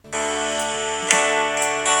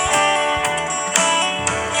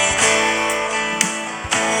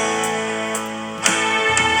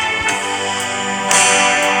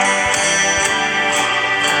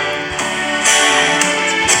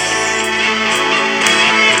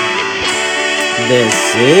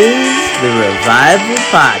This is the Revival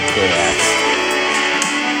Podcast.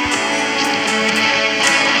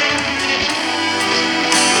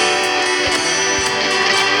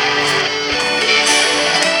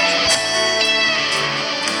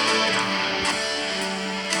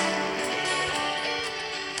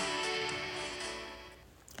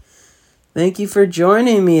 Thank you for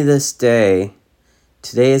joining me this day.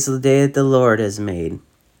 Today is the day that the Lord has made.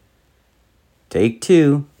 Take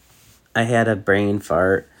 2. I had a brain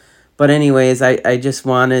fart. But anyways, I just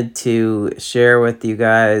wanted to share with you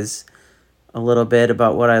guys a little bit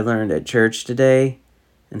about what I learned at church today.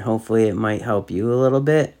 And hopefully it might help you a little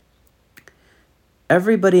bit.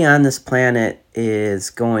 Everybody on this planet is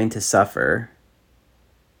going to suffer.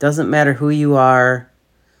 Doesn't matter who you are,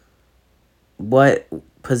 what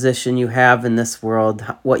position you have in this world,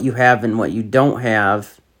 what you have and what you don't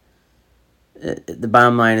have. The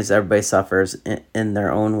bottom line is everybody suffers in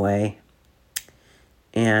their own way.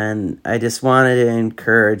 And I just wanted to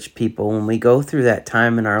encourage people when we go through that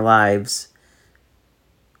time in our lives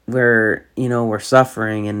where, we're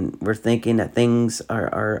suffering and we're thinking that things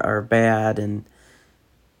are bad and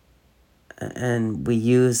we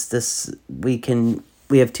use this, we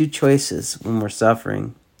have 2 choices when we're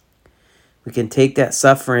suffering. We can take that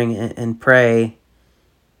suffering and pray,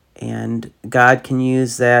 and God can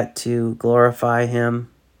use that to glorify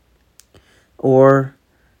Him. Or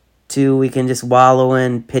 2, we can just wallow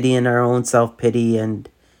in pity in our own self-pity and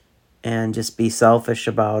just be selfish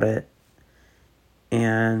about it.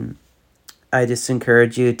 And I just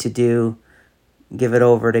encourage you to give it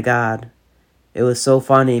over to God. It was so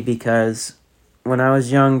funny because when I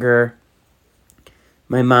was younger,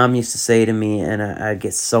 my mom used to say to me, and I'd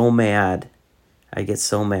get so mad.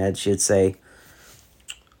 She would say,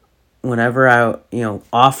 whenever I,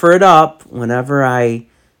 offer it up, whenever I,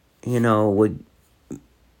 would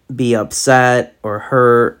be upset or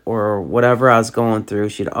hurt or whatever I was going through,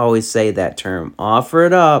 she'd always say that term, offer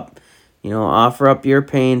it up, offer up your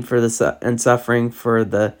pain and suffering for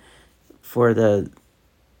the,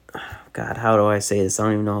 God, how do I say this? I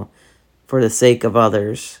don't even know. For the sake of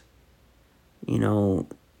others,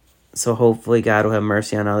 so hopefully God will have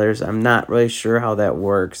mercy on others. I'm not really sure how that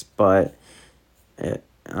works, but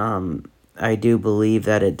I do believe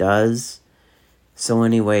that it does. So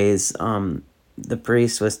anyways, the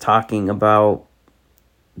priest was talking about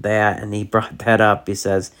that, and he brought that up. He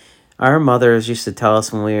says, our mothers used to tell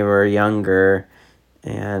us when we were younger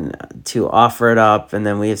and to offer it up, and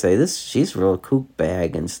then we'd say, she's real kook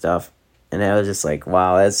bag and stuff. And I was just like,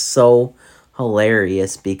 wow, that's so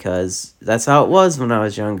hilarious, because that's how it was when I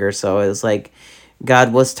was younger. So it was like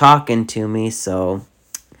God was talking to me. So,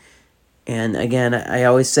 and again, I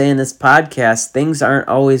always say in this podcast, things aren't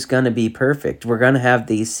always going to be perfect. We're going to have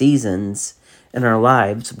these seasons in our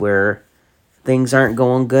lives where things aren't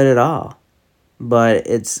going good at all. But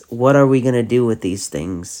it's, what are we going to do with these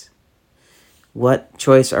things? What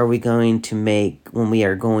choice are we going to make when we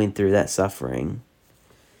are going through that suffering?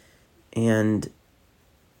 And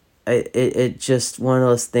it's just one of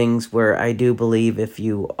those things where I do believe if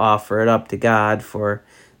you offer it up to God for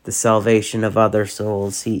the salvation of other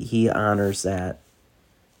souls, he honors that.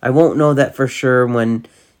 I won't know that for sure when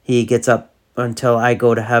He gets up until I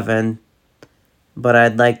go to heaven, but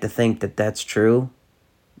I'd like to think that that's true,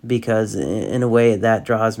 because in a way that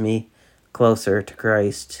draws me closer to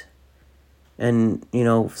Christ. And,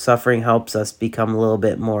 suffering helps us become a little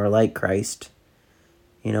bit more like Christ.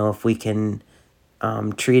 If we can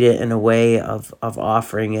treat it in a way of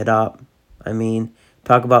offering it up. I mean,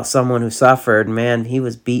 talk about someone who suffered. Man, he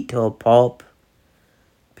was beat to a pulp.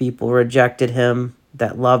 People rejected him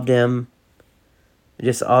that loved him.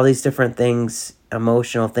 Just all these different things,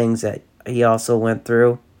 emotional things that he also went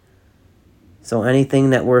through. So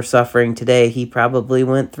anything that we're suffering today, he probably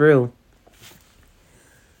went through.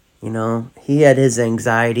 He had his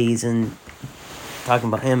anxieties, and talking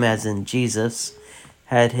about him as in Jesus,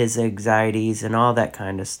 had his anxieties and all that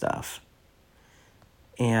kind of stuff.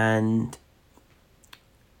 And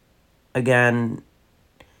again,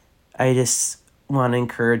 I just want to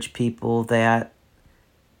encourage people that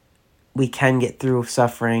we can get through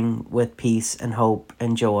suffering with peace and hope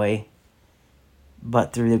and joy,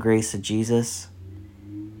 but through the grace of Jesus.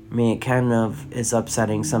 I mean, it kind of is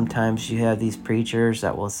upsetting. Sometimes you have these preachers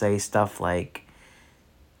that will say stuff like,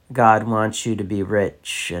 God wants you to be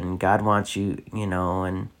rich, and God wants you,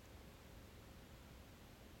 and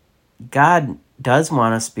God does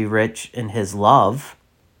want us to be rich in His love.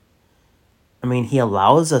 I mean, He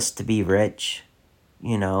allows us to be rich,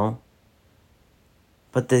 but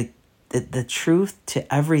the truth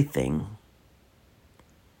to everything,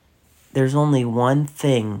 there's only one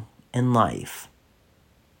thing in life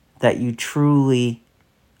that you truly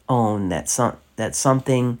own, that's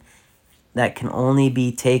something that can only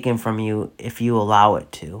be taken from you if you allow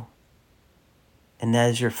it to. And that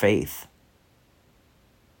is your faith.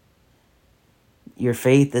 Your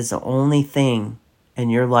faith is the only thing in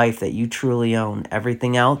your life that you truly own.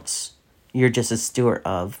 Everything else, you're just a steward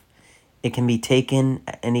of. It can be taken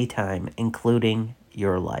at any time, including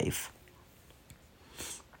your life.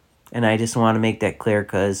 And I just want to make that clear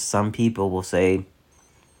because some people will say,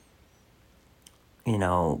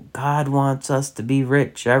 God wants us to be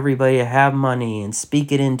rich, everybody to have money and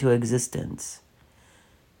speak it into existence.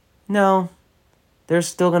 No, there's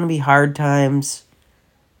still going to be hard times.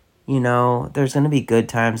 There's going to be good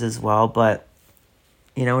times as well, but,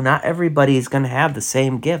 not everybody's going to have the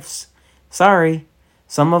same gifts. Sorry,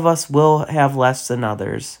 some of us will have less than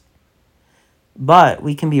others. But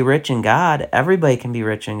we can be rich in God. Everybody can be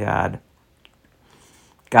rich in God.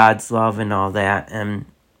 God's love and all that. And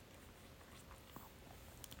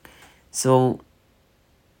so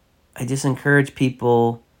I just encourage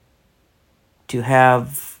people to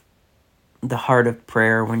have the heart of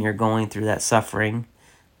prayer when you're going through that suffering,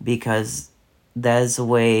 because that is the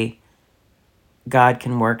way God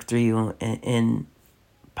can work through you in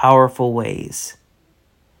powerful ways,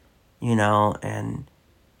 and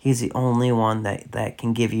He's the only one that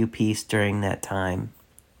can give you peace during that time.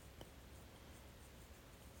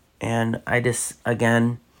 And I just,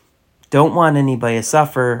 again, don't want anybody to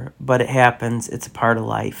suffer, but it happens. It's a part of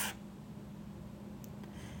life.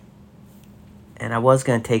 And I was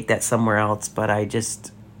going to take that somewhere else, but I'm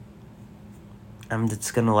just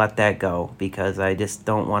going to let that go because I just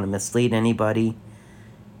don't want to mislead anybody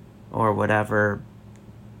or whatever.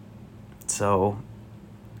 So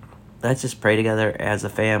let's just pray together as a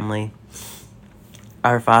family.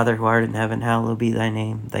 Our Father who art in heaven, hallowed be thy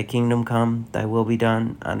name. Thy kingdom come, thy will be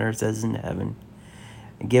done on earth as in heaven.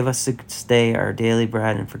 And give us this day our daily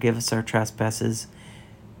bread, and forgive us our trespasses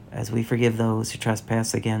as we forgive those who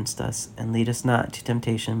trespass against us. And lead us not into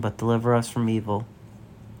temptation, but deliver us from evil.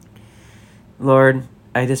 Lord,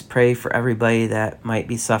 I just pray for everybody that might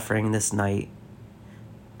be suffering this night.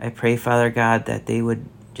 I pray, Father God, that they would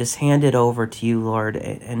just hand it over to you, Lord,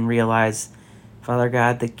 and realize, Father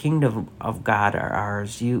God, the kingdom of God are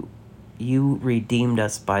ours. You redeemed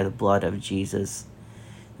us by the blood of Jesus.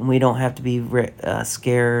 And we don't have to be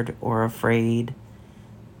scared or afraid,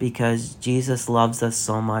 because Jesus loves us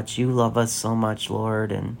so much. You love us so much,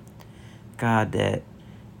 Lord. And God, that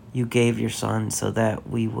you gave your Son so that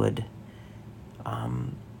we would,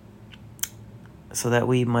 so that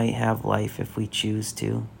we might have life if we choose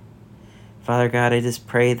to. Father God, I just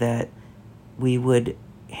pray that we would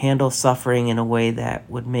handle suffering in a way that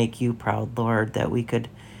would make you proud, Lord, that we could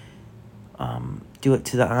do it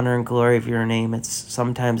to the honor and glory of your name.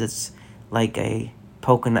 Sometimes it's like a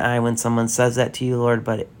poke in the eye when someone says that to you, Lord,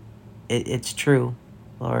 but it's true,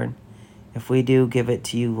 Lord. If we do give it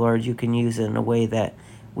to you, Lord, you can use it in a way that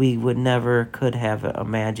we would never could have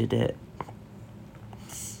imagined it.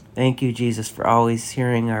 Thank you, Jesus, for always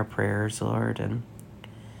hearing our prayers, Lord. And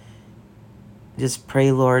just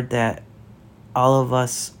pray, Lord, that all of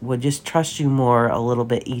us would just trust you more a little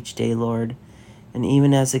bit each day, Lord. And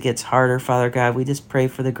even as it gets harder, Father God, we just pray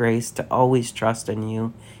for the grace to always trust in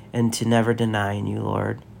you and to never deny in you,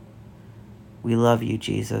 Lord. We love you,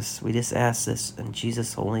 Jesus. We just ask this in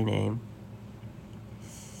Jesus' holy name.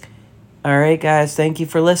 All right, guys, thank you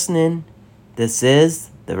for listening. This is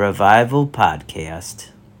the Revival Podcast.